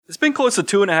It's been close to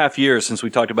 2.5 years since we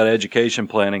talked about education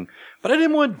planning, but I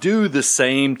didn't want to do the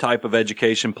same type of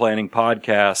education planning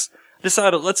podcast. I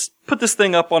decided, let's put this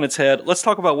thing up on its head. Let's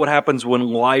talk about what happens when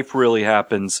life really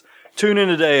happens. Tune in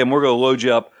today and we're going to load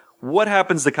you up. What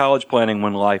happens to college planning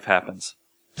when life happens?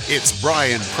 It's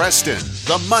Brian Preston,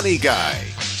 the money guy,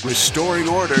 restoring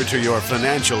order to your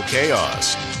financial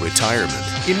chaos,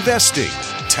 retirement, investing,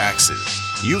 taxes.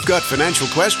 You've got financial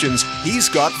questions. He's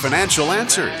got financial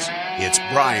answers. It's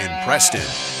Brian Preston,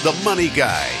 the money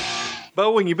guy.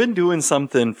 But when you've been doing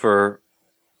something for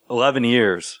 11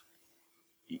 years,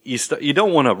 you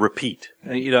don't want to repeat.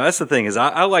 That's the thing is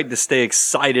I like to stay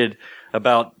excited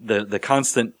about the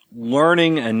constant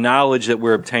learning and knowledge that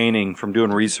we're obtaining from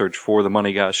doing research for the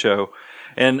Money Guy Show.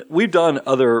 And we've done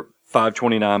other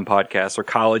 529 podcasts or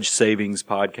college savings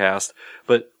podcasts.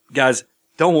 But guys,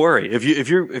 don't worry. If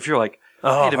you're like,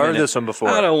 oh, I've heard this one before.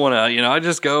 I don't want to, I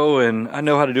just go and I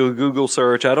know how to do a Google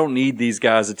search. I don't need these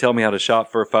guys to tell me how to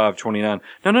shop for a 529.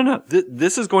 No.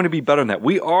 This is going to be better than that.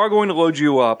 We are going to load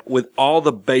you up with all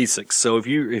the basics. So if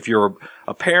you're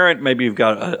a parent, maybe you've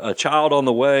got a child on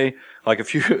the way. Like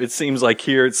it seems like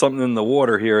here it's something in the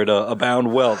water here at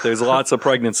Abound Wealth. There's lots of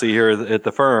pregnancy here at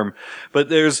the firm,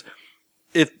 but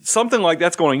if something like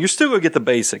that's going on, you're still going to get the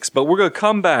basics, but we're going to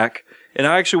come back and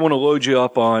I actually want to load you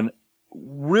up on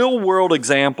real world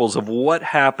examples of what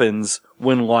happens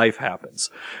when life happens.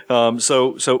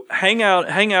 So hang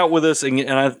out with us,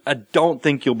 and I don't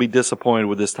think you'll be disappointed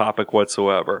with this topic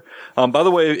whatsoever. By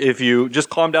the way, if you just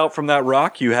climbed out from that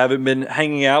rock, you haven't been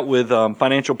hanging out with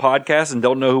financial podcasts and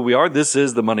don't know who we are, this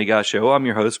is the Money Guy Show. I'm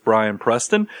your host, Brian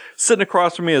Preston. Sitting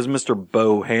across from me is Mr.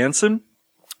 Bo Hansen.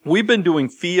 We've been doing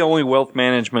fee-only wealth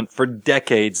management for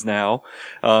decades now.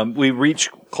 We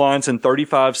reach clients in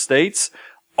 35 states.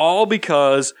 All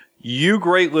because you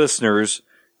great listeners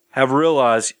have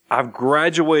realized I've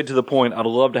graduated to the point I'd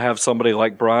love to have somebody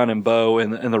like Brian and Bo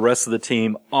and the rest of the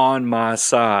team on my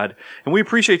side. And we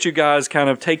appreciate you guys kind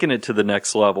of taking it to the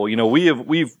next level.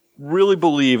 We've really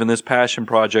believe in this passion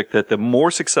project that the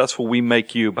more successful we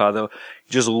make you by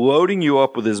just loading you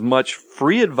up with as much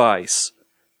free advice,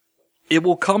 it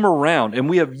will come around, and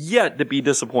we have yet to be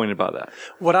disappointed by that.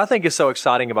 What I think is so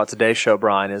exciting about today's show,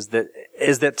 Brian, is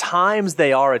that times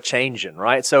they are a-changing,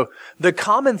 right? So the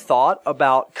common thought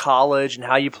about college and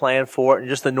how you plan for it and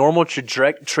just the normal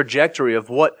trajectory of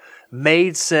what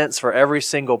made sense for every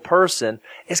single person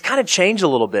is kind of changed a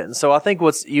little bit. And so I think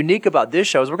what's unique about this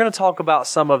show is we're going to talk about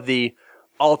some of the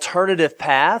alternative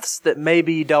paths that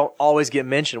maybe don't always get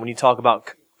mentioned when you talk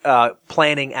about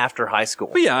planning after high school.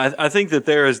 But yeah, I think that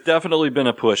there has definitely been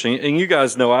a push. And you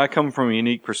guys know I come from a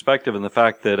unique perspective in the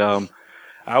fact that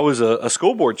I was a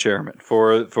school board chairman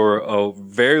for a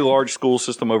very large school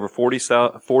system, over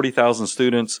 40,000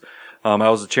 students. I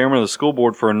was the chairman of the school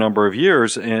board for a number of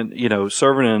years and,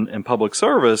 serving in public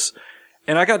service.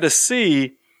 And I got to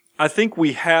see, I think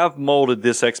we have molded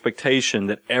this expectation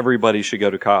that everybody should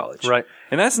go to college. Right.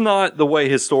 And that's not the way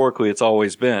historically it's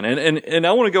always been. And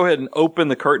I want to go ahead and open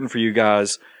the curtain for you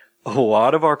guys. A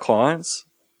lot of our clients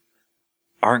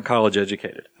aren't college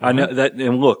educated. Mm-hmm. I know that.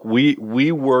 And look,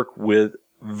 we work with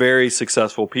very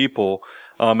successful people.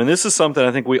 And this is something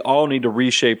I think we all need to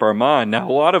reshape our mind. Now,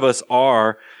 a lot of us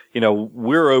are,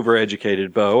 we're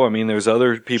overeducated, Bo. I mean, there's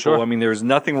other people. Sure. I mean, there's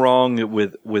nothing wrong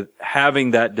with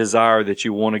having that desire that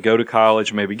you want to go to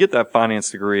college, maybe get that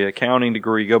finance degree, accounting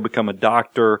degree, go become a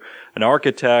doctor, an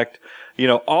architect,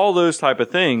 all those type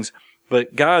of things.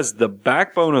 But guys, the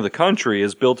backbone of the country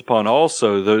is built upon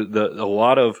also a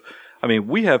lot of,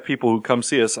 we have people who come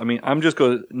see us. I'm just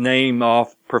going to name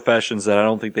off professions that I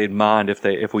don't think they'd mind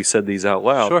if we said these out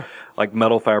loud. Sure. Like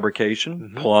metal fabrication,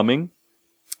 mm-hmm. plumbing,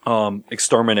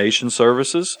 extermination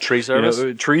services, tree service,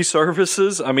 tree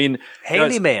services.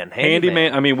 Handyman.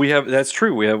 Handyman. That's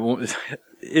true. We have,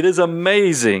 it is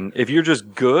amazing if you're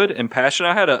just good and passionate.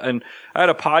 I had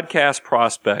a podcast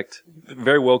prospect,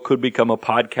 very well could become a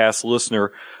podcast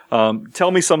listener,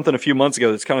 tell me something a few months ago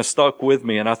that's kind of stuck with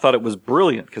me. And I thought it was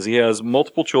brilliant because he has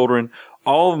multiple children.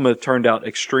 All of them have turned out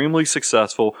extremely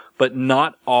successful, but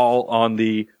not all on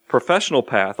the professional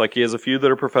path. Like he has a few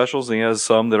that are professionals and he has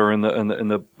some that are in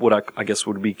the what I guess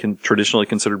would be traditionally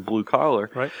considered blue collar.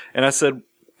 Right. And I said,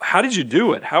 how did you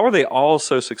do it? How are they all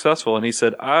so successful? And he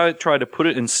said, I try to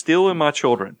instill in my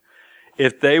children,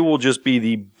 if they will just be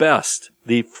the best,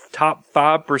 the top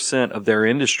 5% of their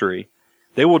industry,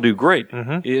 they will do great.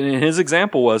 Mm-hmm. And his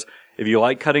example was, if you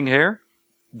like cutting hair,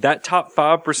 that top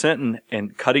 5%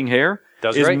 and cutting hair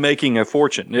Does is great. making a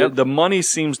fortune. Yep. The money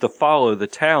seems to follow the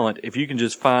talent if you can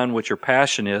just find what your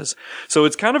passion is. So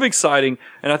it's kind of exciting,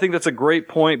 and I think that's a great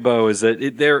point, Bo, is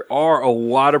that there are a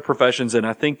lot of professions, and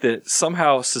I think that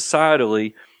somehow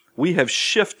societally we have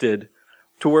shifted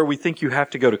to where we think you have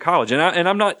to go to college. And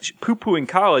I'm not poo-pooing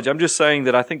college. I'm just saying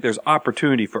that I think there's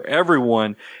opportunity for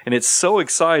everyone, and it's so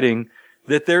exciting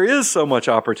that there is so much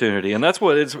opportunity. And that's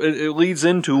what it leads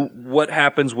into what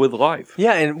happens with life.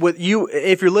 Yeah, and with you,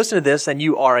 if you're listening to this and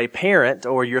you are a parent,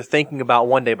 or you're thinking about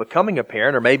one day becoming a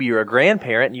parent, or maybe you're a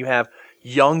grandparent and you have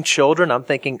young children, I'm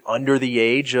thinking under the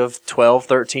age of 12,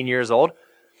 13 years old,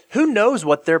 who knows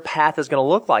what their path is going to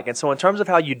look like? And so in terms of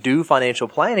how you do financial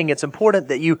planning, it's important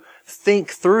that you think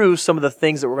through some of the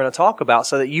things that we're going to talk about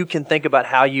so that you can think about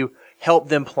how you help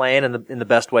them plan in the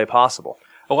best way possible.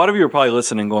 A lot of you are probably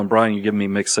listening going, Brian, you're giving me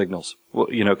mixed signals. Well,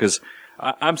 because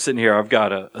I'm sitting here, I've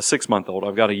got a 6-month-old,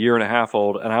 I've got a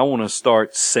 1.5-year-old, and I want to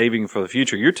start saving for the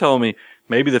future. You're telling me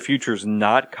maybe the future's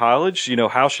not college?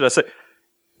 How should I say?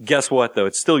 Guess what, though?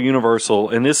 It's still universal,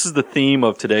 and this is the theme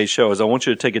of today's show, is I want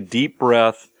you to take a deep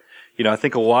breath. I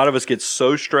think a lot of us get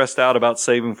so stressed out about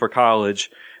saving for college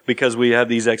because we have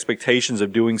these expectations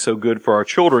of doing so good for our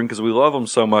children because we love them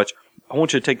so much. I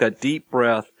want you to take that deep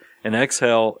breath and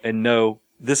exhale and know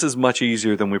this is much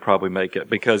easier than we probably make it,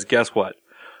 because guess what?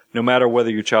 No matter whether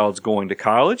your child's going to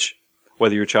college,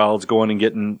 whether your child's going and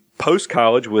getting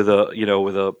post-college with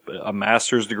a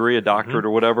master's degree, a doctorate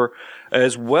or whatever,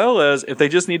 as well as if they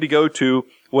just need to go to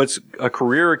what's a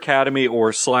career academy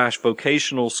or /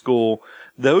 vocational school,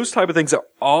 those type of things are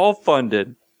all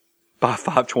funded by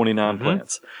 529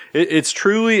 plans. It's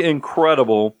truly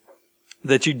incredible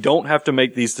that you don't have to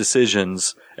make these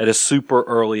decisions at a super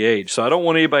early age. So I don't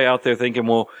want anybody out there thinking,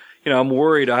 well, I'm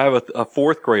worried. I have a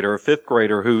 4th grader, a 5th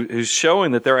grader who's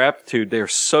showing that their aptitude, they're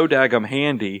so daggum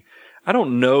handy. I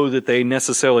don't know that they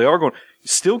necessarily are going.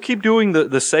 Still keep doing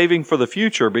the saving for the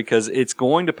future, because it's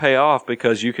going to pay off,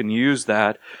 because you can use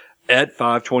that at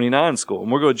 529 school.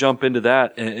 And we're going to jump into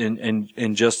that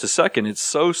in just a second. It's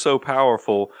so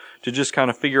powerful to just kind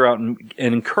of figure out and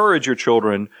encourage your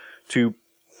children to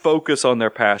focus on their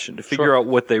passion, to figure out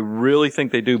what they really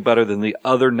think they do better than the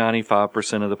other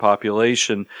 95% of the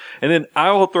population. And then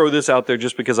I will throw this out there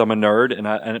just because I'm a nerd,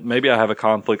 and maybe I have a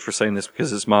conflict for saying this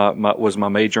because it's was my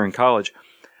major in college.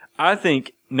 I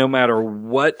think no matter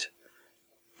what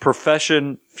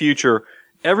profession, future,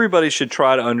 everybody should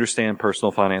try to understand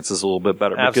personal finances a little bit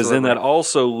better. Absolutely. Because then that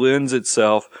also lends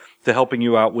itself to helping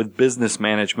you out with business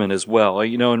management as well.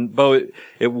 And Bo,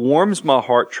 it warms my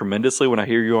heart tremendously when I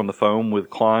hear you on the phone with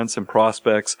clients and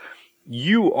prospects.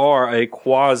 You are a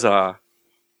quasi,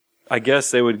 I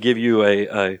guess they would give you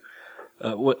a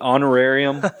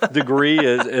honorarium degree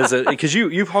because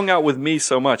you've hung out with me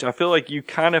so much. I feel like you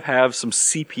kind of have some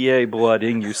CPA blood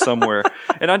in you somewhere.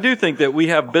 And I do think that we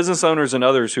have business owners and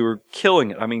others who are killing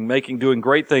it. I mean, doing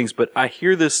great things, but I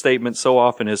hear this statement so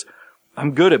often is,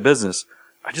 I'm good at business.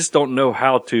 I just don't know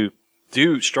how to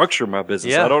structure my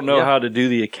business. I don't know how to do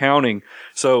the accounting.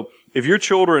 So if your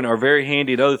children are very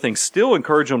handy at other things, still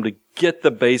encourage them to get the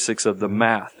basics of the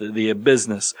math, the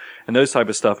business, and those type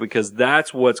of stuff, because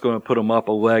that's what's going to put them up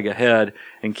a leg ahead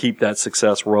and keep that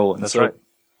success rolling. That's right.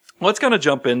 Let's kind of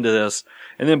jump into this.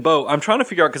 And then, Bo, I'm trying to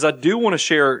figure out, because I do want to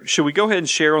share, should we go ahead and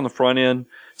share on the front end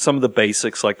some of the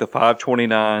basics, like the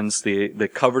 529s, the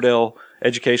Coverdell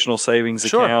educational savings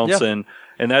accounts, and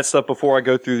that stuff before I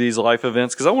go through these life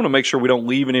events, because I want to make sure we don't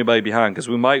leave anybody behind, because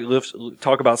we might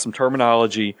talk about some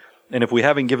terminology, and if we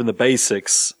haven't given the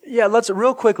basics. Yeah, let's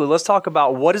talk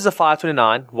about what is a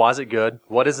 529, why is it good,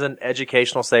 what is an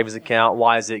educational savings account,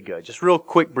 why is it good? Just real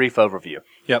quick, brief overview.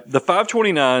 Yep, the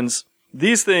 529s,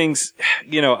 these things,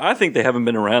 I think they haven't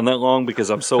been around that long, because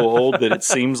I'm so old that it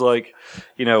seems like,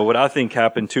 what I think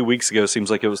happened 2 weeks ago seems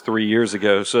like it was 3 years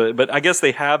ago. So, but I guess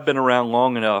they have been around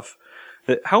long enough.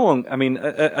 How long? I mean,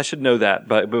 I should know that,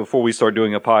 but before we start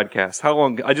doing a podcast, how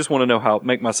long? I just want to know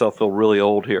make myself feel really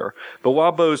old here. But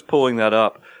while Bo's pulling that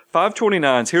up,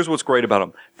 529s, here's what's great about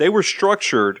them. They were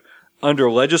structured under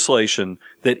legislation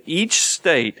that each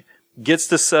state gets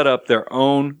to set up their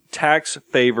own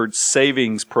tax-favored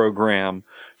savings program.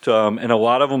 And a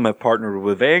lot of them have partnered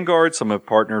with Vanguard. Some have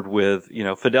partnered with,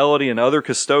 Fidelity and other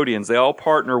custodians. They all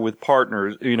partner with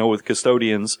partners, with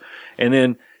custodians. And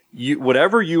then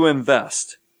whatever you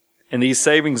invest in these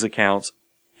savings accounts,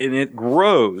 and it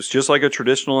grows just like a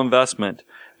traditional investment.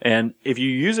 And if you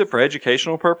use it for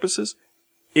educational purposes,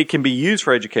 it can be used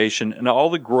for education, and all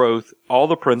the growth, all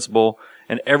the principal,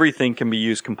 and everything can be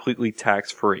used completely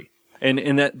tax-free.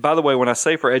 And that, by the way, when I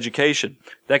say for education,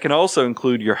 that can also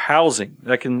include your housing.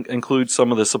 That can include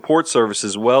some of the support services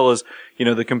as well as,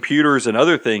 the computers and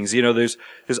other things. There's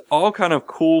all kind of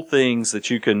cool things that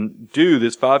you can do.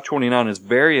 This 529 is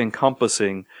very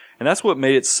encompassing. And that's what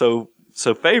made it so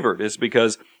favored, is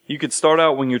because you could start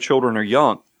out when your children are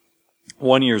young.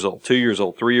 1 year old, 2 years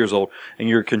old, 3 years old, and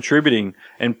you're contributing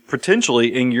and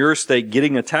potentially in your state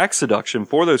getting a tax deduction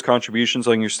for those contributions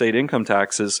on your state income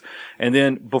taxes. And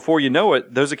then before you know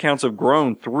it, those accounts have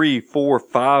grown 3, 4,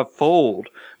 5-fold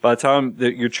by the time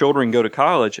that your children go to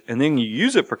college. And then you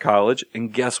use it for college,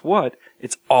 and guess what?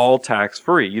 It's all tax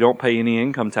free. You don't pay any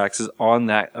income taxes on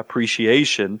that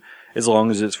appreciation as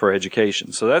long as it's for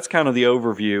education. So that's kind of the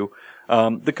overview.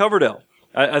 The Coverdell.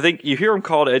 I think you hear them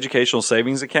called educational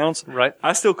savings accounts. Right.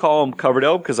 I still call them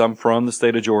Coverdell because I'm from the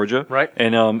state of Georgia. Right.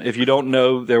 And if you don't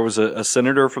know, there was a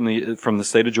senator from the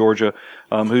state of Georgia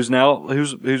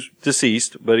who's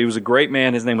deceased, but he was a great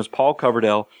man. His name was Paul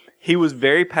Coverdell. He was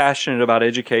very passionate about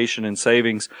education and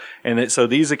savings, and so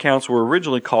these accounts were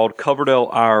originally called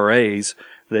Coverdell IRAs.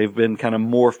 They've been kind of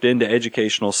morphed into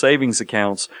educational savings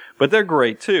accounts, but they're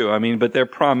great too. But they're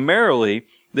primarily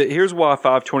here's why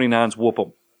 529s whoop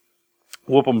them.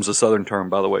 Whoop'em's a Southern term,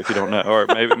 by the way, if you don't know. Or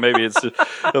maybe it's just,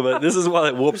 but this is why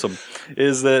it whoops them,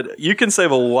 is that you can save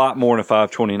a lot more in a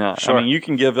 529. Sure. You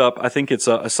can give up, I think it's,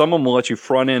 some of them will let you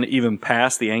front end even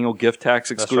past the annual gift tax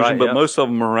exclusion, but most of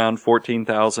them are around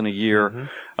 $14,000 a year.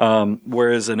 Mm-hmm.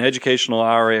 Whereas an educational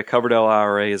IRA, a Coverdell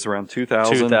IRA is around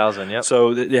 $2,000. $2,000, yep.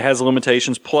 So it has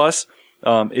limitations. Plus,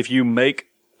 if you make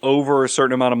over a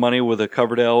certain amount of money with a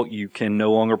Coverdell, you can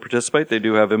no longer participate. They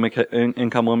do have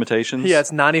income limitations. Yeah,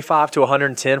 it's 95 to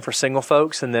 110 for single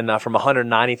folks, and then from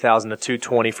 190,000 to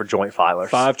 220 for joint filers.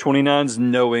 529's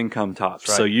no income tops.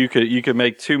 Right. So you could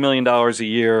make $2 million a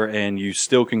year and you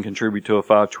still can contribute to a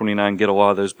 529, get a lot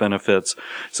of those benefits.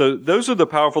 So those are the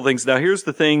powerful things. Now here's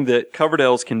the thing that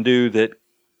Coverdells can do that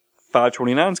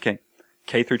 529s can't.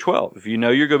 K through 12. If you know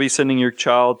you're going to be sending your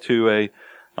child to a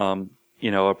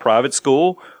private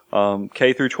school,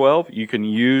 K through 12, you can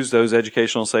use those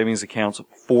educational savings accounts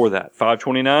for that.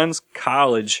 529s,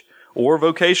 college or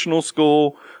vocational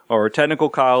school or technical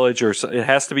college, or it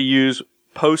has to be used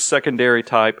post-secondary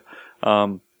type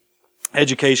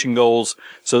education goals.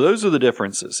 So those are the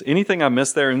differences. Anything I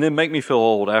missed there, and then make me feel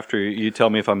old after you tell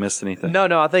me if I missed anything. No,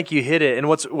 I think you hit it. And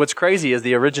what's crazy is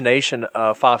the origination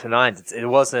of 529. It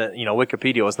wasn't,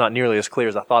 Wikipedia was not nearly as clear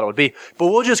as I thought it would be. But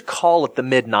we'll just call it the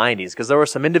mid-90s because there were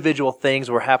some individual things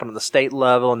that were happening at the state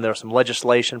level, and there was some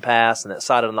legislation passed and it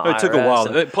cited on the IRS. It took a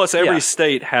while. Plus, every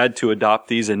state had to adopt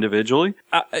these individually.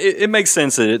 It makes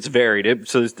sense that it's varied.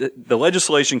 So the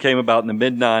legislation came about in the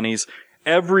mid-90s.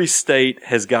 Every state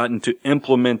has gotten to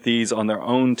implement these on their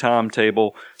own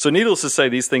timetable. So needless to say,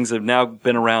 these things have now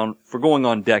been around for going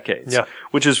on decades,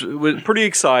 which is pretty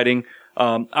exciting.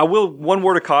 I will, one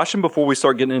word of caution before we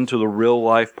start getting into the real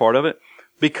life part of it.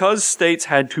 Because states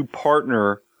had to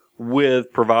partner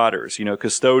with providers,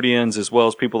 custodians as well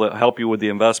as people that help you with the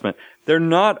investment, they're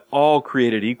not all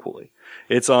created equally.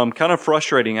 It's kind of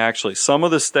frustrating, actually. Some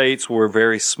of the states were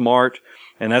very smart.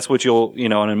 And that's what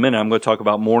in a minute, I'm going to talk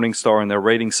about Morningstar and their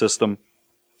rating system.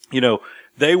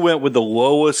 They went with the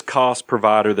lowest cost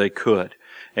provider they could.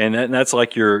 And that's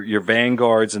like your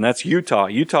Vanguards, and that's Utah.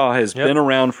 Utah has been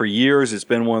around for years. It's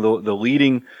been one of the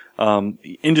leading,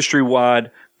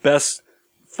 industry-wide best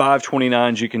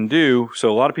 529s you can do. So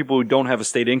a lot of people who don't have a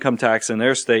state income tax in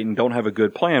their state and don't have a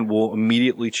good plan will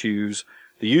immediately choose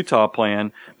the Utah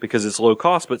plan because it's low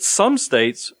cost. But some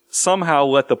states somehow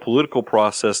let the political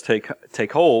process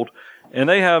take hold, and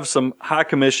they have some high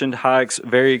commissioned,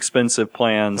 very expensive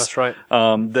plans. That's right.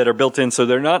 That are built in. So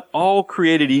they're not all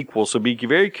created equal. So be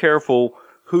very careful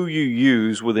who you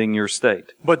use within your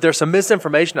state. But there's some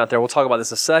misinformation out there. We'll talk about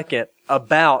this in a second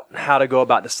about how to go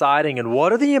about deciding and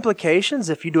what are the implications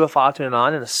if you do a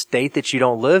 529 in a state that you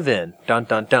don't live in. Dun,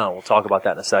 dun, dun. We'll talk about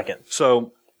that in a second.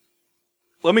 So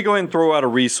let me go ahead and throw out a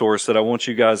resource that I want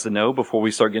you guys to know before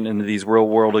we start getting into these real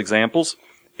world examples.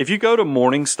 If you go to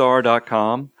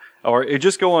Morningstar.com or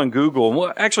just go on Google,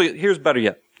 well, actually, here's better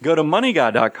yet. Go to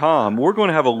moneyguy.com. We're going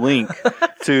to have a link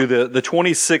to the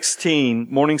 2016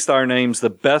 Morningstar names the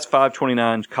best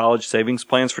 529 college savings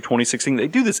plans for 2016. They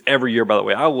do this every year, by the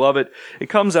way. I love it. It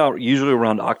comes out usually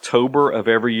around October of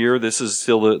every year. This is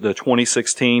still the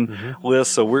 2016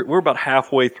 list. So we're about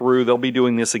halfway through. They'll be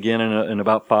doing this again in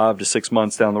about 5 to 6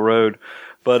 months down the road.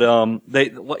 But, in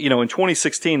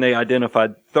 2016, they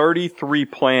identified 33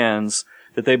 plans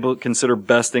that they consider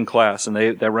best in class, and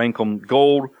they rank them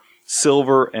gold,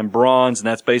 silver, and bronze, and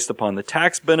that's based upon the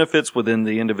tax benefits within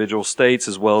the individual states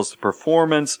as well as the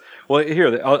performance. Well,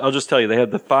 here, I'll just tell you, they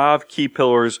have the 5 key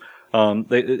pillars.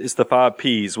 It's the 5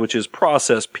 P's, which is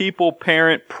process, people,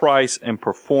 parent, price, and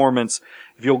performance.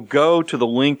 If you'll go to the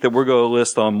link that we're going to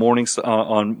list on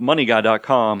on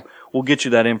moneyguy.com, we'll get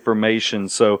you that information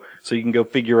so you can go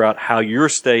figure out how your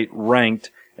state ranked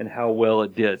and how well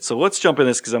it did. So let's jump in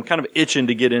this because I'm kind of itching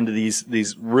to get into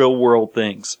these real world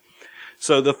things.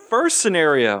 So the first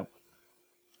scenario,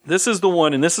 this is the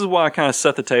one, and this is why I kind of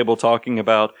set the table talking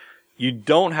about you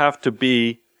don't have to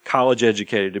be college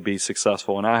educated to be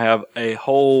successful. And I have a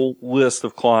whole list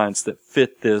of clients that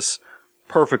fit this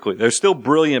perfectly. They're still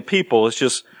brilliant people. It's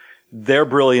just their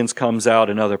brilliance comes out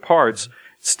in other parts.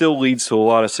 It still leads to a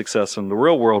lot of success in the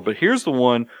real world. But here's the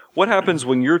one. What happens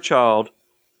when your child,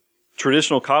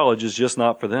 traditional college is just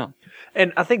not for them?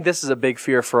 And I think this is a big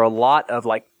fear for a lot of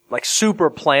like super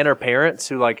planner parents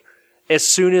who as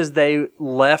soon as they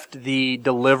left the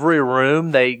delivery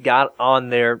room, they got on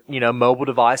their, mobile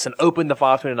device and opened the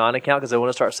 529 account because they want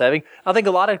to start saving. I think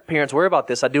a lot of parents worry about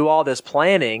this. I do all this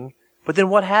planning, but then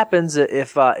what happens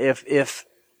if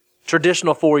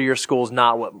traditional 4-year school is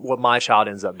not what my child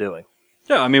ends up doing?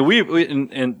 Yeah, I mean,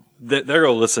 they're going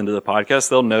to listen to the podcast.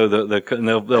 They'll know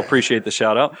they'll appreciate the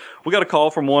shout out. We got a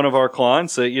call from one of our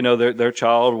clients that, their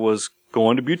child was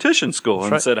going to beautician school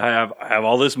and said, I have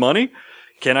all this money.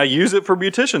 Can I use it for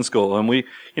beautician school? And we,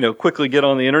 quickly get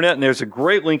on the internet, and there's a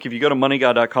great link. If you go to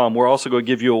moneyguy.com, we're also going to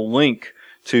give you a link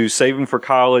to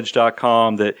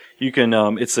savingforcollege.com that you can,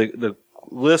 it's the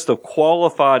list of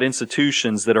qualified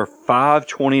institutions that are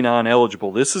 529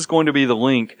 eligible. This is going to be the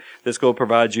link that's going to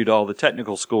provide you to all the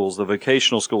technical schools, the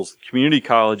vocational schools, the community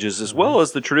colleges, as well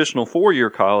as the traditional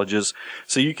 4-year colleges.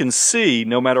 So you can see,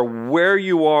 no matter where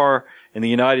you are in the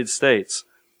United States,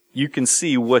 you can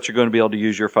see what you're going to be able to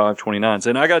use your 529s.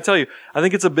 And I got to tell you, I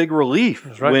think it's a big relief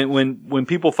when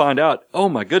people find out, oh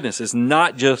my goodness, it's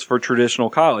not just for traditional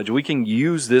college. We can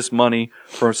use this money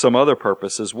for some other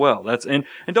purpose as well. And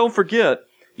don't forget,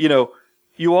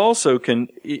 you also can,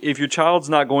 if your child's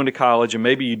not going to college and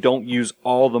maybe you don't use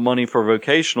all the money for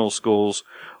vocational schools,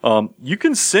 you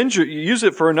can use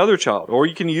it for another child, or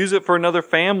you can use it for another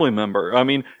family member. I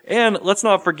mean, and let's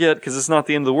not forget, because it's not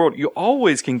the end of the world, you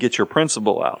always can get your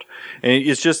principal out. And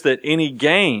it's just that any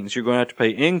gains, you're going to have to pay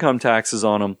income taxes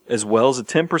on them, as well as a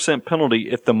 10%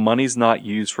 penalty if the money's not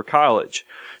used for college.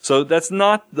 So that's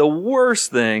not the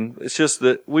worst thing. It's just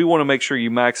that we want to make sure you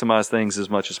maximize things as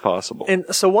much as possible. And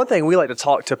so one thing we like to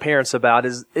talk to parents about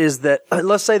is that,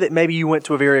 let's say that maybe you went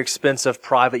to a very expensive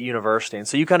private university, and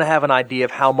so you kind of have an idea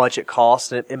of how much it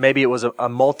costs, and maybe it was a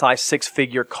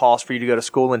multi-6-figure cost for you to go to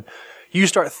school, and you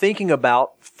start thinking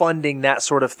about funding that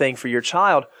sort of thing for your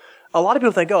child. A lot of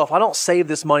people think, if I don't save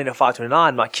this money to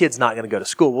 529, my kid's not going to go to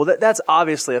school. Well, that's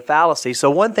obviously a fallacy.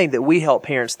 So one thing that we help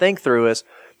parents think through is,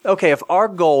 okay, if our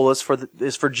goal is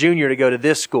for junior to go to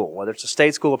this school, whether it's a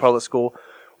state school or public school,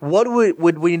 what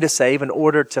would we need to save in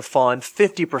order to fund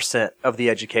 50% of the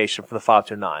education from the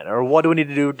 529? Or what do we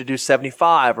need to do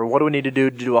 75? Or what do we need to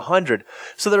do 100?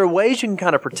 So there are ways you can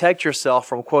kind of protect yourself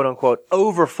from quote unquote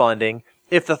overfunding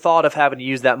if the thought of having to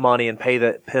use that money and pay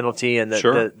the penalty and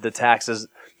the taxes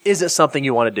isn't something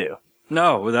you want to do.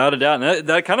 No, without a doubt. And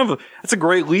that's a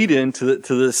great lead in to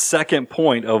the second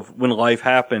point of when life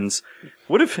happens.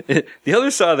 What if the other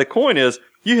side of the coin is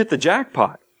you hit the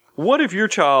jackpot? What if your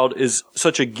child is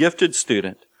such a gifted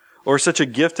student or such a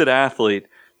gifted athlete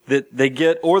that they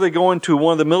go into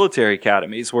one of the military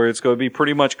academies where it's going to be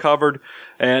pretty much covered,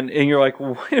 and you're like,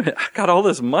 well, wait a minute, I got all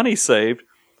this money saved.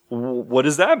 What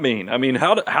does that mean? I mean,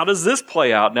 how does this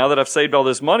play out now that I've saved all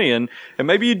this money? And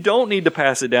maybe you don't need to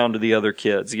pass it down to the other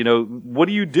kids. What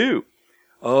do you do?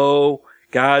 Oh,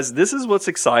 guys, this is what's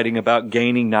exciting about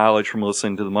gaining knowledge from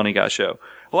listening to the Money Guy Show.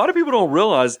 A lot of people don't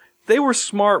realize they were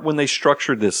smart when they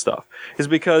structured this stuff, is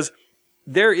because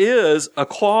there is a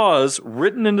clause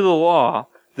written into the law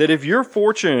that if you're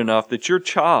fortunate enough that your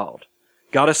child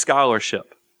got a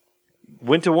scholarship,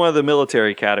 went to one of the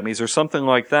military academies or something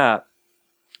like that,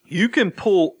 you can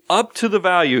pull up to the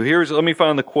value. Let me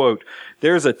find the quote.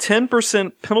 There's a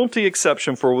 10% penalty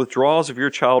exception for withdrawals if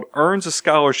your child earns a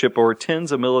scholarship or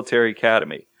attends a military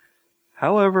academy.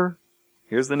 However,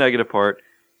 here's the negative part.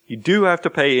 You do have to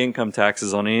pay income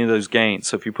taxes on any of those gains.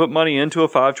 So if you put money into a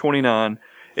 529,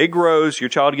 it grows, your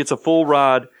child gets a full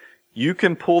ride, you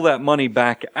can pull that money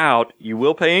back out. You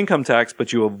will pay income tax,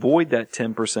 but you avoid that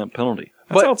 10% penalty.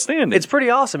 That's outstanding. It's pretty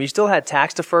awesome. You still had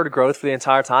tax-deferred growth for the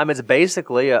entire time. It's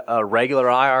basically a regular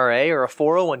IRA or a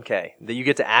 401k that you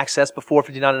get to access before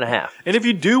 59.5. And if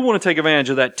you do want to take advantage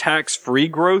of that tax-free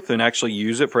growth and actually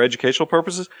use it for educational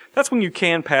purposes, that's when you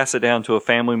can pass it down to a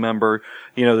family member.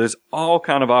 There's all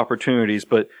kind of opportunities,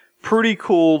 but pretty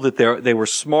cool that they were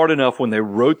smart enough when they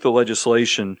wrote the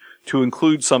legislation to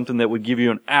include something that would give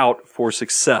you an out for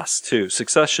success too.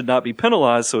 Success should not be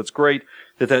penalized, so it's great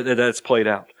that that's played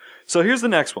out. So here's the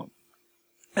next one.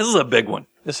 This is a big one.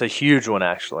 This is a huge one,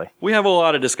 actually. We have a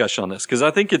lot of discussion on this because I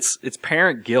think it's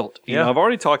parent guilt. I've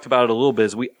already talked about it a little bit.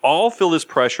 Is we all feel this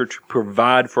pressure to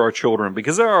provide for our children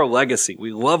because they're our legacy.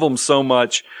 We love them so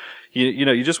much.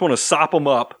 You just want to sop them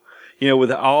up,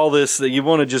 with all this, that you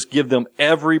want to just give them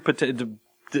everything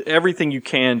you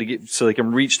can to get so they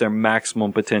can reach their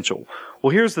maximum potential. Well,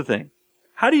 here's the thing.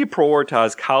 How do you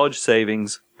prioritize college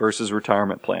savings versus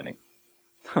retirement planning?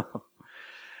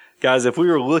 Guys, if we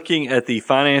were looking at the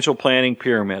financial planning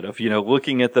pyramid of,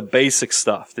 looking at the basic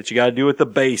stuff that you got to do at the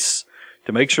base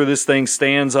to make sure this thing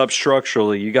stands up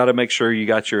structurally, you got to make sure you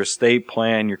got your estate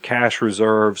plan, your cash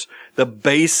reserves, the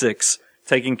basics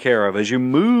taken care of. As you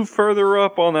move further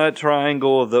up on that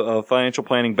triangle of the financial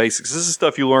planning basics, this is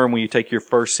stuff you learn when you take your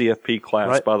first CFP class,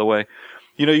 right, by the way.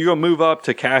 You're going to move up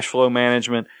to cash flow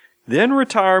management, then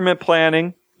retirement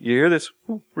planning. You hear this?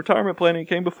 Retirement planning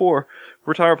came before.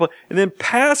 And then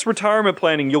past retirement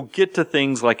planning, you'll get to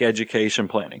things like education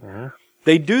planning. Uh-huh.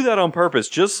 They do that on purpose,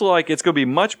 just like it's going to be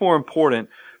much more important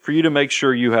for you to make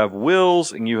sure you have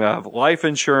wills and you have life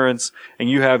insurance and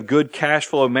you have good cash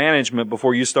flow management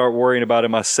before you start worrying about,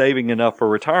 am I saving enough for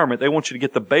retirement? They want you to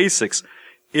get the basics.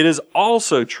 It is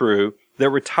also true that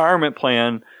retirement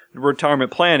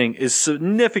planning is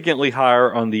significantly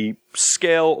higher on the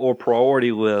scale or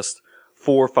priority list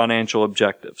for financial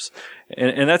objectives.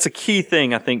 And that's a key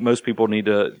thing I think most people need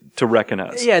to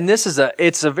recognize. Yeah, and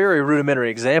it's a very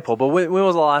rudimentary example, but when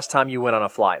was the last time you went on a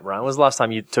flight, Ryan? When was the last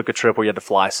time you took a trip where you had to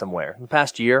fly somewhere? In the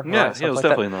past year? Yeah, it was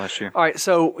definitely in the last year. All right,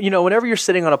 so, whenever you're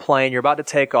sitting on a plane, you're about to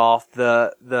take off,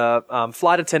 the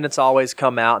flight attendants always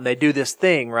come out and they do this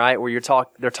thing, right, where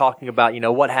they're talking about,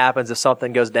 what happens if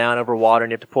something goes down over water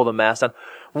and you have to pull the mask down.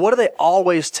 What do they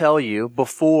always tell you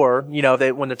before, when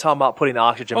they're talking about putting the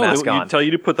oxygen mask on? They tell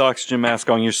you to put the oxygen mask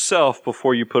on yourself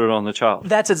before you put it on the child.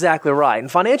 That's exactly right.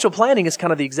 And financial planning is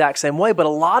kind of the exact same way, but a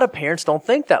lot of parents don't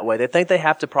think that way. They think they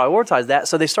have to prioritize that,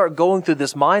 so they start going through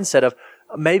this mindset of,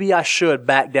 maybe I should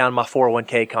back down my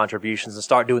 401k contributions and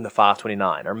start doing the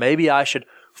 529, or maybe I should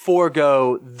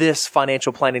forego this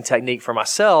financial planning technique for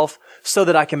myself so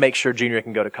that I can make sure Junior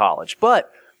can go to college.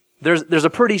 But there's a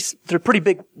pretty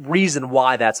big reason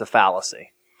why that's a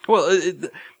fallacy. Well,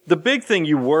 the big thing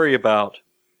you worry about,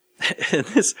 and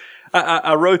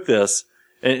I wrote this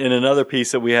in another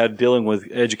piece that we had dealing with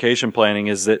education planning,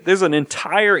 is that there's an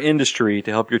entire industry to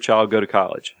help your child go to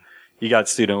college. You got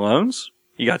student loans,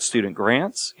 you got student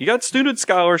grants, you got student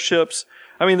scholarships.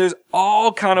 I mean, there's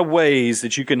all kind of ways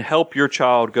that you can help your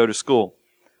child go to school.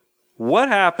 What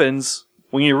happens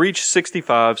when you reach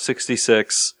 65,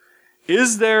 66?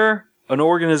 Is there an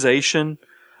organization,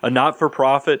 a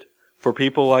not-for-profit for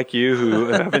people like you who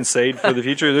haven't saved for the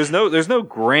future? There's no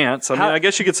grants. I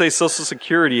guess you could say Social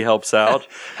Security helps out.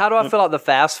 How do I fill out the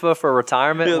FAFSA for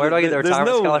retirement? Where do I get the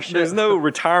retirement scholarship? There's no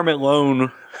retirement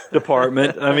loan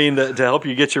department. To help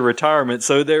you get your retirement.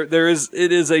 So it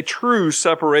is a true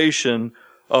separation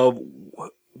of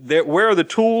where are the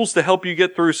tools to help you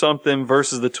get through something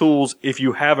versus the tools if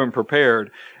you haven't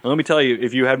prepared. And let me tell you,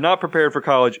 if you have not prepared for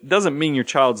college, it doesn't mean your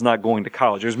child's not going to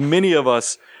college. There's many of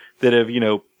us that have,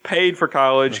 paid for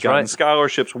college, That's gotten right.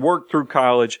 scholarships, worked through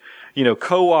college,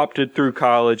 co-opted through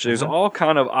college. There's all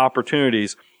kind of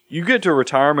opportunities. You get to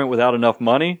retirement without enough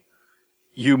money,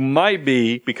 you might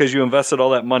be, because you invested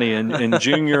all that money in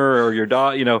Junior or your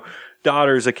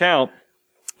daughter's account,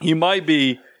 you might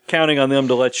be counting on them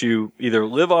to let you either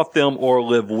live off them or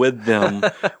live with them,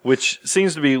 which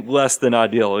seems to be less than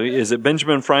ideal. Is it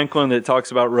Benjamin Franklin that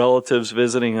talks about relatives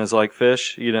visiting as like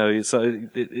fish?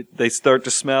 They start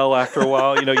to smell after a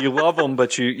while. You love them,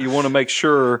 but you want to make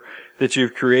sure that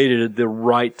you've created the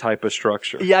right type of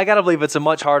structure. Yeah, I gotta believe it's a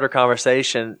much harder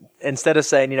conversation. Instead of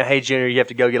saying, hey, Junior, you have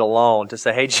to go get a loan, to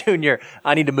say, hey, Junior,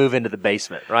 I need to move into the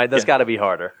basement, right? That's gotta be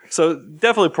harder. So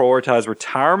definitely prioritize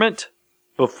retirement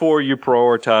before you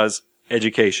prioritize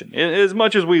education. As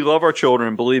much as we love our children,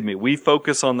 and believe me, we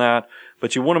focus on that,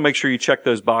 but you want to make sure you check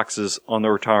those boxes on the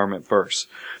retirement first.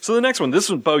 So the next one, this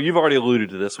one, Bo, you've already alluded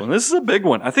to this one. This is a big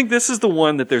one. I think this is the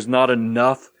one that there's not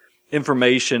enough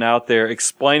information out there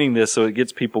explaining this so it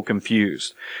gets people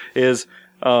confused.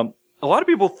 A lot of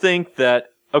people think that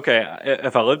okay,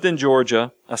 if I lived in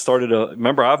Georgia,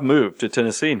 remember I've moved to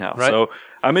Tennessee now. Right. So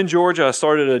I'm in Georgia. I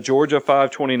started a Georgia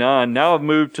 529. Now I've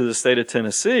moved to the state of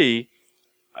Tennessee.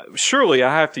 Surely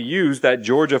I have to use that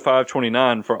Georgia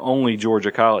 529 for only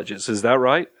Georgia colleges. Is that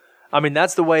right? I mean,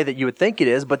 that's the way that you would think it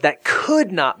is, but that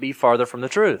could not be farther from the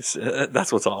truth.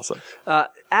 That's what's awesome.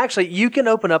 Actually, you can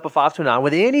open up a 529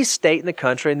 with any state in the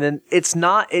country, and then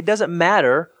it doesn't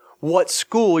matter what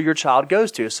school your child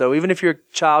goes to. So even if your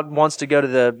child wants to go to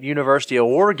the University of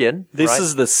Oregon, this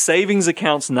is the savings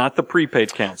accounts, not the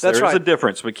prepaid accounts. That's There's right. a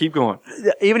difference, but keep going.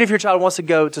 Even if your child wants to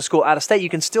go to school out of state, you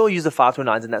can still use the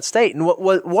 529s in that state. And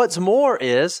what's more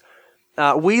is,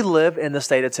 we live in the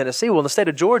state of Tennessee. Well, in the state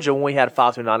of Georgia, when we had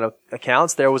 529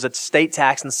 accounts, there was a state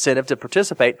tax incentive to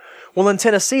participate. Well, in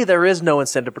Tennessee, there is no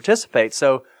incentive to participate.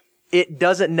 So it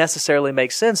doesn't necessarily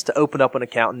make sense to open up an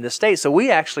account in this state. So we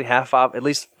actually have at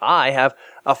least I have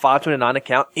a 529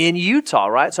 account in Utah,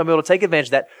 right? So I'm able to take advantage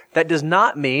of that. That does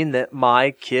not mean that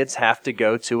my kids have to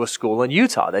go to a school in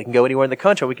Utah. They can go anywhere in the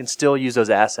country. We can still use those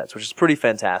assets, which is pretty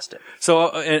fantastic. So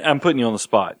and I'm putting you on the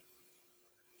spot.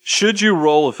 Should you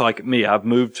roll if, like me, I've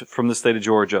moved from the state of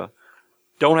Georgia,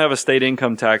 don't have a state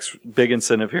income tax big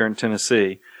incentive here in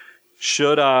Tennessee.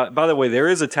 Should I, by the way, there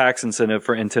is a tax incentive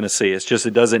in Tennessee. It's just,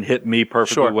 it doesn't hit me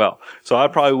perfectly Sure. well. So I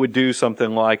probably would do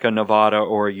something like a Nevada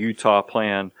or a Utah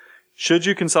plan. Should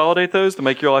you consolidate those to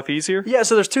make your life easier? Yeah,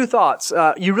 so there's two thoughts.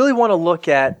 You really want to look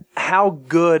at how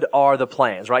good are the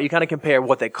plans, right? You kind of compare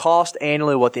what they cost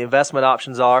annually, what the investment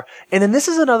options are. And then this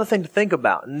is another thing to think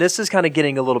about. And this is kind of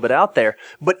getting a little bit out there.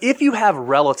 But if you have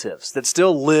relatives that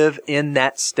still live in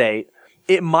that state,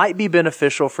 it might be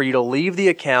beneficial for you to leave the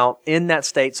account in that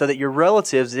state so that your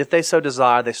relatives, if they so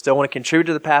desire, they still want to contribute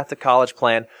to the Path to College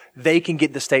plan, they can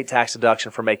get the state tax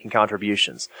deduction for making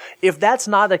contributions. If that's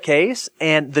not the case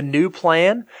and the new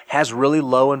plan has really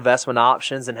low investment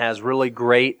options and has really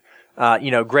great,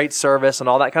 great service and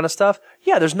all that kind of stuff,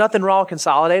 yeah, there's nothing wrong with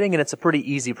consolidating, and it's a pretty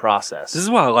easy process. This is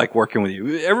why I like working with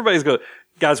you. Everybody's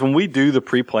guys, when we do the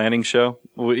pre-planning show,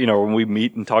 when we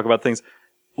meet and talk about things,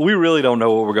 we really don't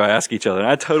know what we're going to ask each other. And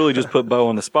I totally just put Bo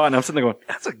on the spot, and I'm sitting there going,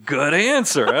 that's a good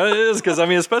answer. It is, because,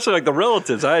 especially like the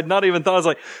relatives. I had not even thought, I was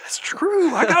like, that's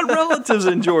true. I got relatives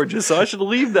in Georgia, so I should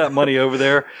leave that money over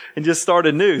there and just start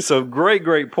anew. So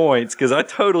great points, because I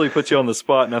totally put you on the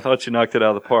spot, and I thought you knocked it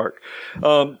out of the park.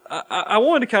 I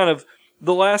wanted to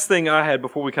the last thing I had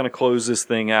before we kind of close this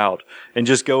thing out and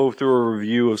just go through a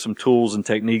review of some tools and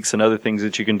techniques and other things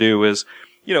that you can do is,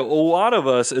 a lot of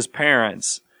us as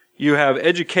parents, you have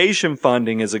education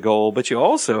funding as a goal, but you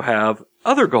also have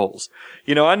other goals.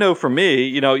 I know for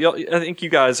me, I think you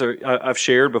guys I've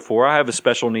shared before, I have a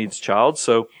special needs child.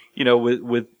 So,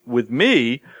 with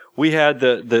me, we had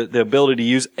the ability to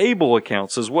use ABLE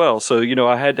accounts as well. So,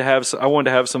 I wanted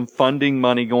to have some funding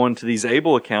money going to these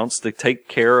ABLE accounts to take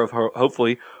care of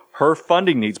hopefully her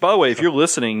funding needs. By the way, if you're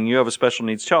listening and you have a special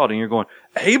needs child and you're going,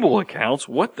 ABLE accounts,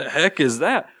 what the heck is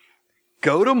that?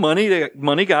 Go to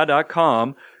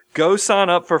moneyguy.com. Go sign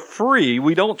up for free.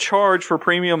 We don't charge for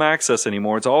premium access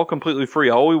anymore. It's all completely free.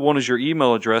 All we want is your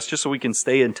email address just so we can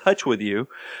stay in touch with you.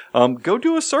 Go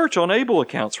do a search on ABLE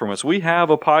accounts from us. We have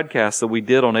a podcast that we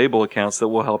did on ABLE accounts that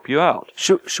will help you out.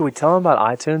 Should we tell them about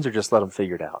iTunes or just let them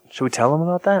figure it out? Should we tell them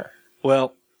about that?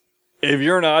 Well, if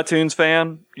you're an iTunes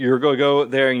fan, you're going to go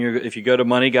there and if you go to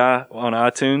Money Guy on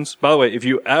iTunes, by the way, if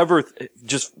you ever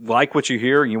just like what you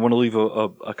hear and you want to leave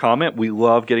a comment, we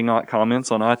love getting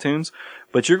comments on iTunes.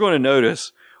 But you're going to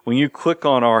notice when you click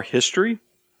on our history,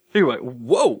 you're like,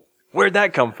 whoa, where'd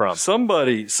that come from?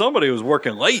 Somebody was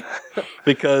working late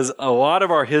because a lot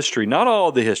of our history, not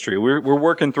all the history, we're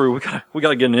working through, we got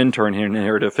to get an intern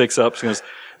here to fix up because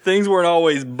things weren't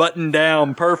always buttoned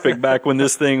down perfect back when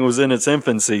this thing was in its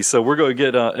infancy. So we're going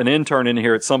to get an intern in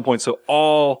here at some point. So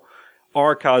all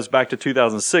archives back to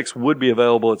 2006 would be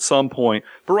available at some point.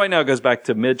 But right now it goes back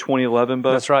to mid-2011,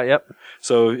 Bud. That's right, yep.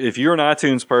 So if you're an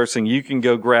iTunes person, you can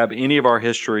go grab any of our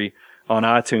history on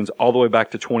iTunes all the way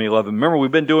back to 2011. Remember, we've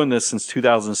been doing this since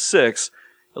 2006.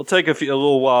 It'll take a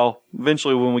little while.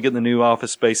 Eventually, when we get in the new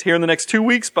office space here in the next 2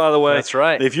 weeks, by the way. That's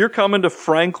right. If you're coming to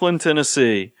Franklin,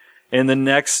 Tennessee in the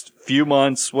next few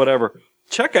months, whatever,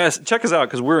 check us out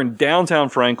because we're in downtown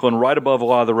Franklin, right above a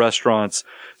lot of the restaurants.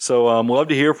 So we'll love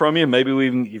to hear from you. Maybe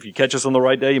if you catch us on the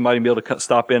right day, you might even be able to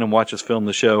stop in and watch us film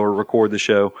the show or record the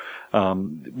show.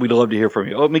 We'd love to hear from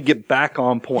you. Let me get back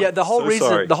on point. Yeah, the whole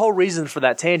reason for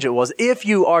that tangent was if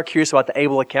you are curious about the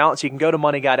ABLE accounts, you can go to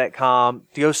moneyguy.com,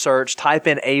 go search, type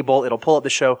in ABLE, it'll pull up the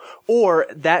show, or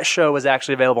that show is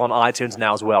actually available on iTunes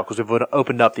now as well because we've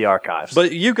opened up the archives.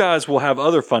 But you guys will have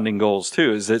other funding goals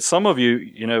too. Is that some of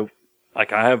you,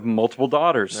 Like I have multiple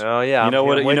daughters. Oh yeah. You know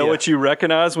what you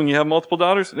recognize when you have multiple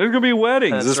daughters? There's going to be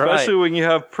weddings, That's especially right. when you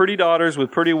have pretty daughters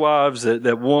with pretty wives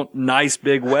that want nice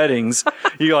big weddings.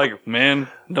 You're like, man,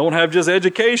 don't have just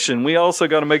education. We also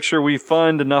got to make sure we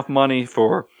fund enough money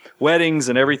for weddings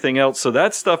and everything else. So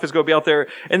that stuff is going to be out there.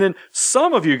 And then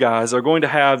some of you guys are going to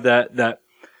have that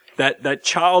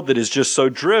child that is just so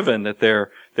driven that they're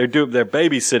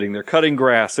babysitting, they're cutting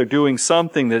grass, they're doing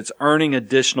something that's earning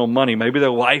additional money. Maybe they're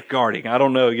lifeguarding. I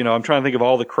don't know. I'm trying to think of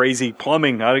all the crazy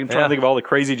plumbing. I'm trying to think of all the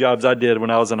crazy jobs I did when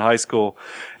I was in high school.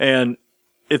 And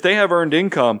if they have earned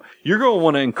income, you're going to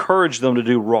want to encourage them to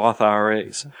do Roth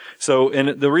IRAs. So,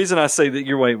 and the reason I say that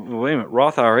wait a minute,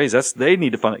 Roth IRAs, they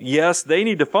need to fund it. Yes, they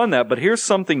need to fund that, but here's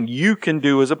something you can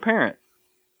do as a parent.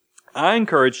 I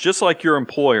encourage, just like your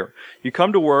employer, you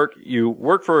come to work, you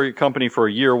work for a company for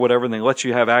a year or whatever, and they let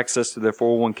you have access to their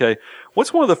 401k.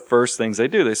 What's one of the first things they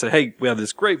do? They say, hey, we have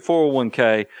this great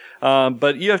 401k,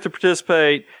 but you have to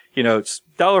participate. It's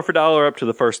dollar for dollar up to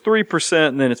the first 3%,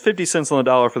 and then it's 50 cents on the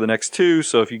dollar for the next 2.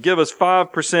 So if you give us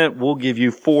 5%, we'll give you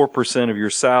 4% of your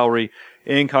salary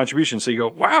in contribution. So you go,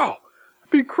 wow,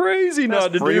 it'd be crazy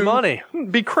not to do free money.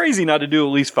 Be crazy not to do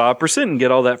at least 5% and get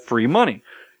all that free money.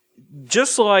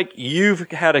 Just like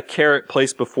you've had a carrot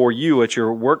placed before you at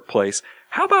your workplace,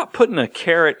 how about putting a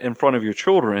carrot in front of your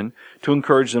children to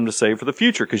encourage them to save for the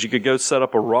future? Because you could go set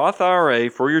up a Roth IRA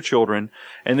for your children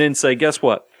and then say, guess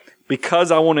what?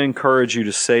 Because I want to encourage you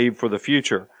to save for the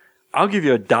future, I'll give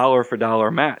you a dollar for dollar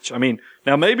match. I mean,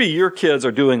 now maybe your kids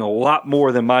are doing a lot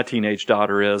more than my teenage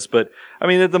daughter is, but I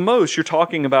mean, at the most, you're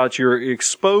talking about your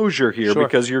exposure here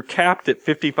because you're capped at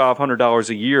 $5,500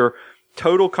 a year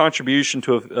total contribution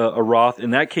to a Roth,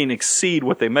 and that can't exceed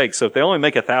what they make. So if they only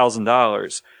make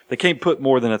 $1,000, they can't put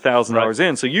more than $1,000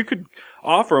 in. So you could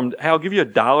offer them, hey, I'll give you a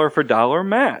dollar for dollar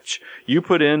match. You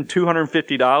put in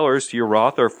 $250 to your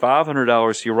Roth or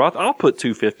 $500 to your Roth. I'll put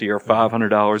 $250 or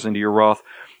 $500 into your Roth.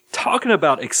 Talking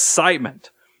about excitement,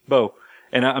 Bo,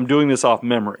 and I'm doing this off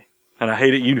memory, and I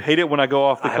hate it. You hate it when I go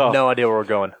off the cuff. I have no idea where we're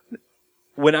going.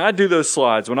 When I do those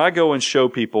slides, when I go and show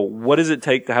people what does it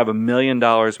take to have $1 million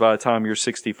by the time you're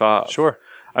 65? Sure.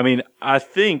 I mean, I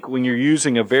think when you're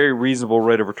using a very reasonable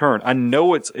rate of return, I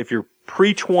know if you're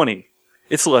pre-20,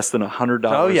 it's less than $100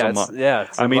 a month.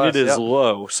 It is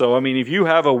low. So, I mean, if you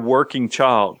have a working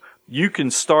child, you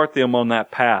can start them on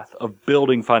that path of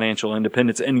building financial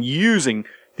independence and using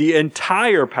the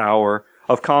entire power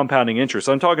of compounding interest.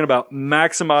 I'm talking about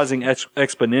maximizing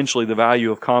exponentially the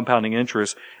value of compounding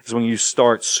interest is when you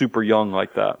start super young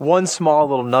like that. One small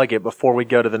little nugget before we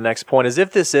go to the next point is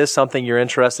if this is something you're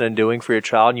interested in doing for your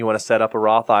child and you want to set up a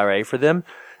Roth IRA for them,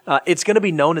 it's going to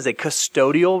be known as a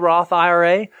custodial Roth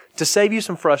IRA. To save you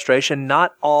some frustration,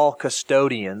 not all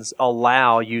custodians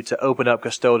allow you to open up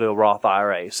custodial Roth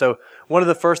IRA. So one of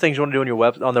the first things you want to do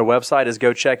on their website is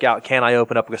go check out, can I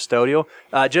open up a custodial?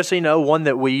 Just so you know, one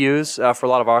that we use for a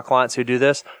lot of our clients who do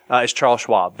this is Charles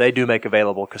Schwab. They do make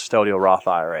available custodial Roth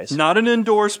IRAs. Not an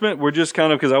endorsement. We're just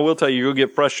kind of, because I will tell you, you'll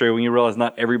get frustrated when you realize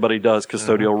not everybody does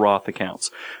custodial Roth accounts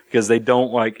because they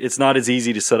don't it's not as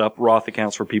easy to set up Roth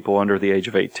accounts for people under the age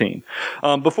of 18.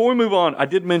 Before we move on, I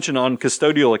did mention on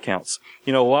custodial accounts.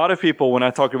 A lot of people, when I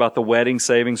talk about the wedding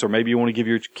savings, or maybe you want to give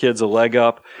your kids a leg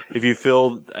up, if you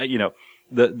feel,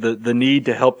 the need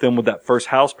to help them with that first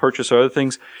house purchase or other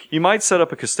things, you might set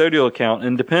up a custodial account,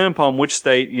 and depending upon which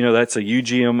state, that's a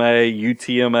UGMA,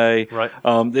 UTMA. Right.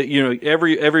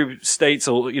 Every state's,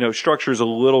 structure is a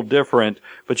little different,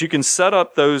 but you can set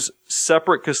up those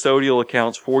separate custodial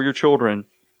accounts for your children.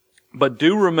 But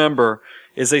do remember,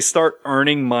 as they start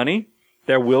earning money,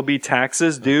 there will be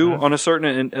taxes due on a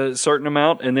certain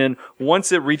amount, and then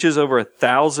once it reaches over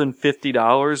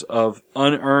 $1,050 of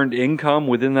unearned income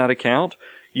within that account,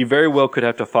 you very well could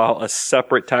have to file a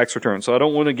separate tax return. So I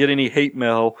don't want to get any hate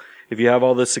mail if you have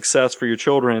all this success for your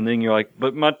children, and then you're like,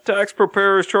 but my tax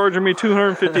preparer is charging me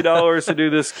 $250 to do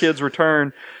this kid's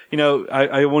return.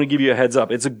 I want to give you a heads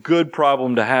up. It's a good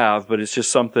problem to have, but it's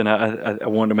just something I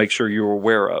wanted to make sure you were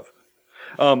aware of.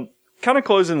 Kind of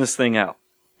closing this thing out.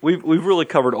 We've really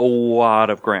covered a lot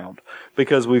of ground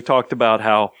because we've talked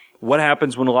about what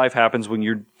happens when life happens when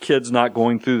your kid's not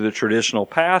going through the traditional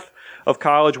path of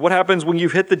college. What happens when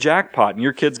you've hit the jackpot and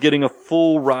your kid's getting a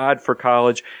full ride for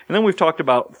college? And then we've talked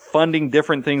about funding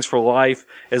different things for life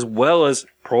as well as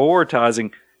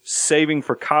prioritizing saving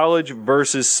for college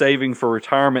versus saving for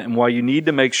retirement and why you need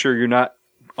to make sure you're not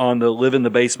on the live in the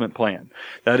basement plan.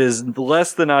 That is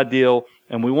less than ideal,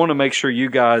 and we want to make sure you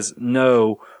guys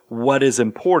know what is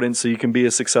important so you can be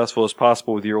as successful as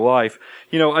possible with your life.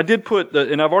 I did put,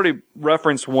 and I've already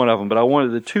referenced one of them, but I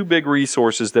wanted the two big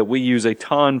resources that we use a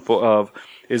ton of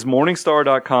is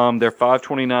Morningstar.com. Their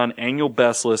 529 annual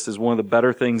best list is one of the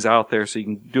better things out there. So you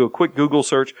can do a quick Google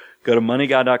search, go to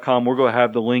moneyguy.com. We're going to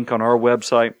have the link on our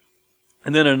website.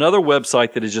 And then another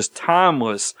website that is just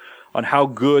timeless on how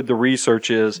good the research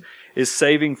is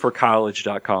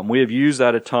savingforcollege.com. We have used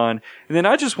that a ton. And then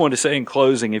I just want to say in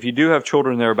closing, if you do have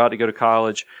children that are about to go to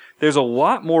college, there's a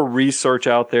lot more research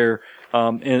out there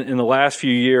in the last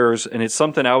few years, and it's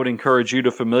something I would encourage you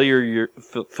to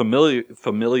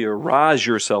familiarize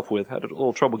yourself with. Had a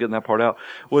little trouble getting that part out.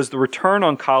 Was the return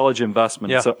on college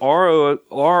investment. Yeah. It's an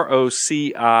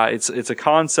ROCI. It's a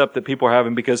concept that people are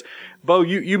having because, Bo,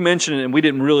 you mentioned it, and we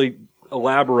didn't really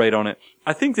elaborate on it.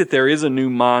 I think that there is a new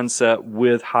mindset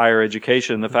with higher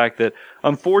education. The fact that,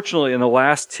 unfortunately, in the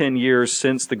last 10 years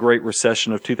since the Great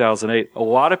Recession of 2008, a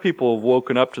lot of people have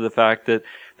woken up to the fact that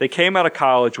they came out of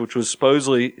college, which was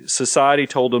supposedly society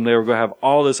told them they were going to have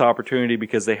all this opportunity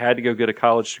because they had to go get a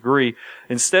college degree.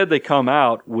 Instead, they come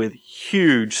out with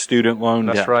huge student loan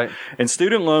debt. That's right. And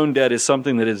student loan debt is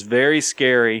something that is very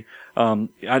scary.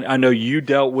 I know you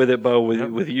dealt with it, Bo,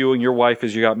 with you and your wife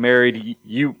as you got married.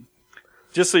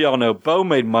 Just so y'all know, Bo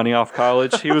made money off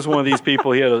college. He was one of these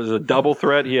people. He had a double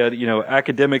threat. He had,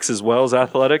 academics as well as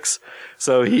athletics.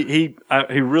 So he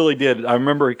really did. I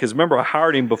remember, I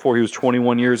hired him before he was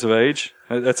 21 years of age.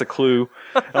 That's a clue.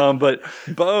 But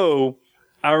Bo,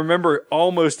 I remember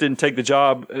almost didn't take the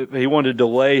job. He wanted to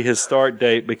delay his start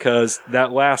date because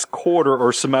that last quarter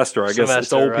or semester, I guess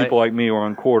it's old people like me who are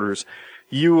on quarters.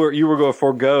 You were going to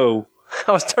forego.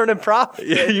 I was turning profit.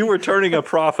 You were turning a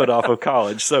profit off of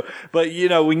college. So, but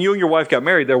when you and your wife got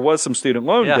married, there was some student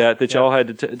loan debt that y'all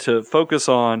had to focus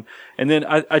on. And then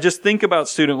I just think about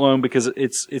student loan because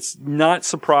it's not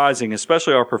surprising,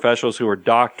 especially our professionals who are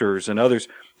doctors and others.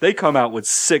 They come out with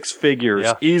six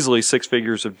figures, easily 6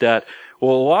 figures of debt.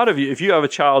 Well, a lot of you, if you have a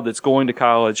child that's going to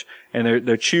college and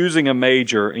they're choosing a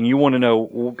major and you want to know,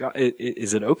 well,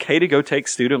 is it okay to go take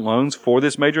student loans for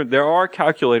this major? There are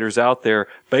calculators out there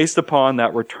based upon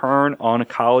that return on a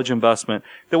college investment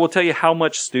that will tell you how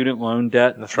much student loan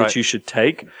debt that you should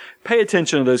take. Pay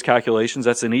attention to those calculations.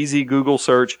 That's an easy Google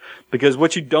search because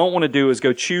what you don't want to do is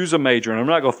go choose a major. And I'm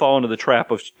not going to fall into the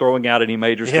trap of throwing out any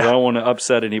majors because I don't want to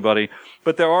upset anybody.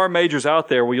 But there are majors out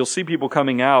there where you'll see people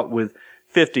coming out with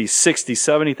 $50,000,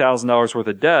 $60,000, $70,000 worth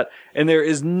of debt, and there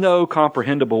is no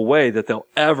comprehensible way that they'll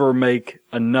ever make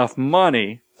enough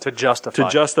money to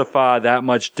justify that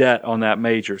much debt on that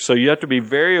major. So you have to be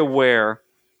very aware.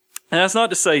 And that's not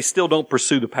to say still don't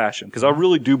pursue the passion, because I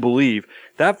really do believe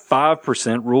that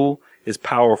 5% rule is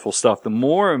powerful stuff. The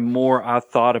more and more I've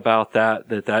thought about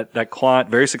that client,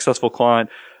 very successful client,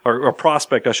 or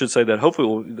prospect, I should say, that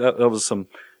hopefully that was some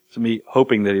me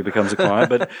hoping that he becomes a client,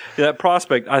 but that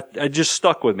prospect, I just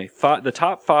stuck with me. The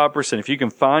top 5%, if you can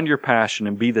find your passion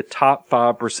and be the top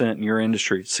 5% in your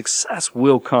industry, success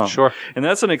will come. Sure. And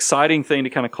that's an exciting thing to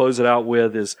kind of close it out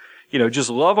with is, just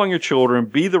love on your children,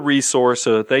 be the resource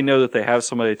so that they know that they have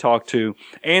somebody to talk to,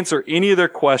 answer any of their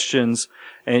questions,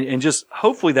 and just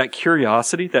hopefully that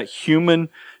curiosity, that human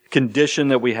condition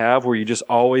that we have where you just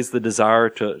always the desire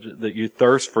that you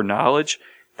thirst for knowledge,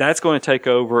 that's going to take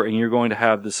over and you're going to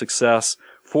have the success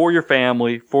for your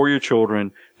family, for your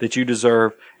children that you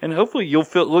deserve. And hopefully you'll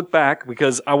look back,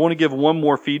 because I want to give one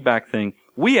more feedback thing.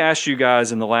 We asked you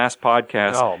guys in the last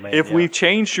podcast if we've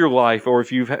changed your life or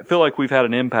if you feel like we've had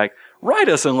an impact, write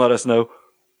us and let us know.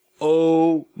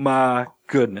 Oh my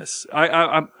goodness.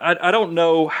 I don't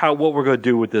know what we're going to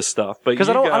do with this stuff, but because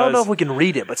I don't know if we can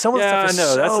read it, but some of the stuff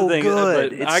is that's the thing.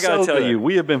 Good. But I got to tell you,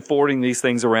 we have been forwarding these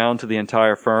things around to the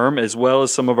entire firm, as well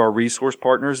as some of our resource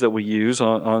partners that we use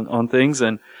on things.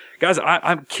 And guys,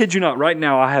 I kid you not, right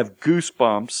now I have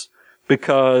goosebumps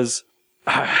because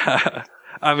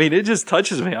I mean, it just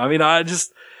touches me. I mean,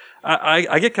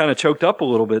 I get kind of choked up a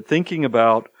little bit thinking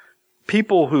about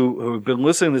people who have been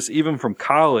listening to this even from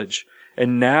college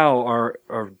and now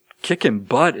are kicking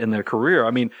butt in their career.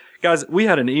 I mean, guys, we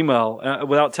had an email,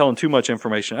 without telling too much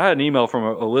information, I had an email from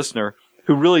a listener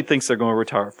who really thinks they're going to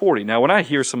retire at 40. Now, when I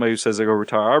hear somebody who says they're going to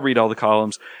retire, I read all the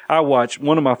columns.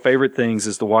 One of my favorite things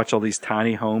is to watch all these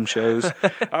tiny home shows.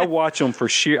 I watch them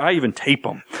I even tape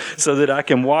them so that I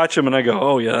can watch them and I go,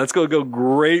 oh yeah, that's going to go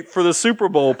great for the Super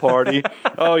Bowl party.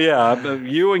 Oh yeah,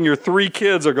 you and your 3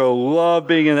 kids are going to love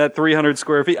being in that 300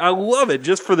 square feet. I love it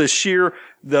just for the sheer,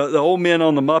 the old men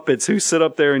on the Muppets who sit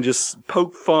up there and just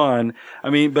poke fun.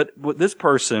 I mean, but this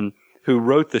person who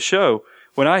wrote the show,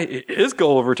 his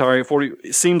goal of retiring at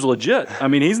 40 seems legit. I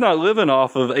mean, he's not living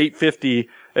off of $850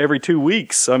 every 2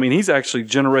 weeks. I mean, he's actually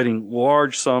generating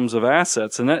large sums of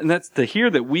assets. And that's to hear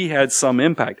that we had some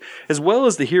impact, as well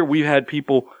as to hear we've had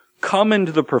people come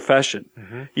into the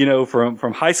profession, you know,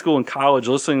 from high school and college,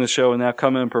 listening to the show and now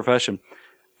come in profession.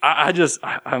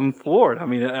 I'm floored. I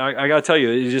mean, I gotta tell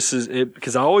you, it just is,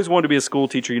 because I always wanted to be a school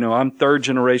teacher. You know, I'm third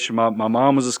generation. My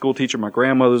mom was a school teacher. My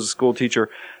grandmother was a school teacher.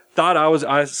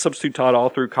 I substitute taught all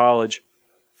through college.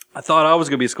 I thought I was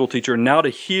going to be a school teacher. And now to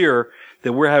hear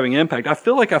that we're having impact, I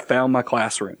feel like I found my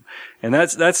classroom. And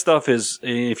that stuff is,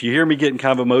 if you hear me getting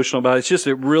kind of emotional about it,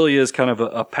 it really is kind of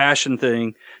a passion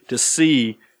thing to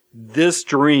see this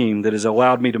dream that has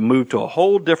allowed me to move to a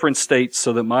whole different state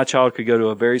so that my child could go to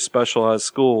a very specialized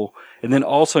school and then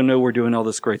also know we're doing all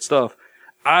this great stuff.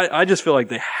 I just feel like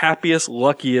the happiest,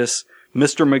 luckiest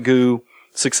Mr. Magoo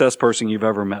success person you've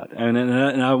ever met.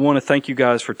 And I want to thank you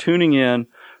guys for tuning in,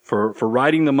 for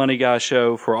writing the Money Guy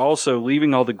Show, for also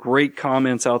leaving all the great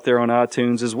comments out there on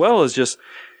iTunes, as well as just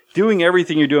doing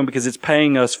everything you're doing because it's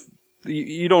paying us.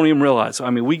 You don't even realize. I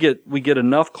mean, we get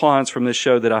enough clients from this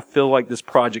show that I feel like this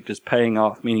project is paying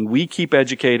off, meaning we keep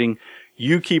educating,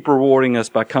 you keep rewarding us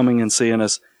by coming and seeing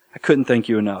us. I couldn't thank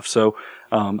you enough. So,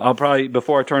 I'll probably,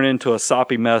 before I turn it into a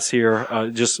soppy mess here,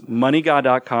 just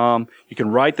moneyguy.com. You can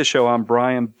write the show. I'm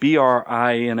Brian,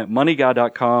 BRIN at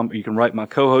moneyguy.com. Or you can write my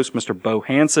co-host, Mr. Bo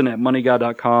Hansen at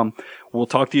moneyguy.com. We'll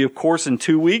talk to you, of course, in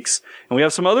 2 weeks. And we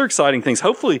have some other exciting things.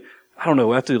 Hopefully, I don't know.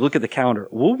 We have to look at the calendar.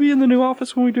 We'll be in the new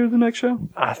office when we do the next show.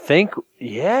 I think,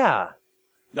 yeah.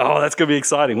 Oh, that's going to be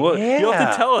exciting. Well, you'll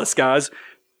have to tell us, guys.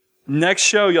 Next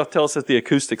show, you'll have to tell us if the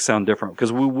acoustics sound different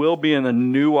because we will be in a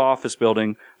new office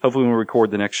building. Hopefully when we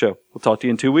record the next show. We'll talk to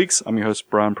you in 2 weeks. I'm your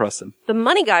host, Brian Preston. The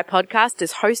Money Guy podcast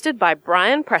is hosted by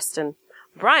Brian Preston.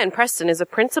 Brian Preston is a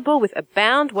principal with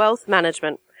Abound Wealth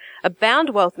Management.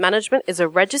 Abound Wealth Management is a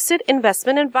registered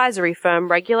investment advisory firm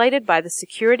regulated by the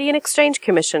Security and Exchange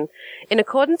Commission in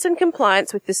accordance and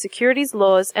compliance with the securities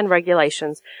laws and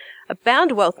regulations.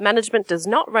 Abound Wealth Management does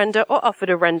not render or offer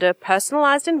to render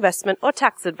personalized investment or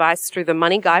tax advice through the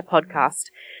Money Guy podcast.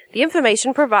 The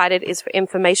information provided is for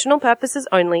informational purposes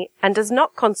only and does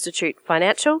not constitute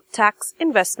financial, tax,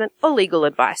 investment, or legal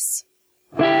advice.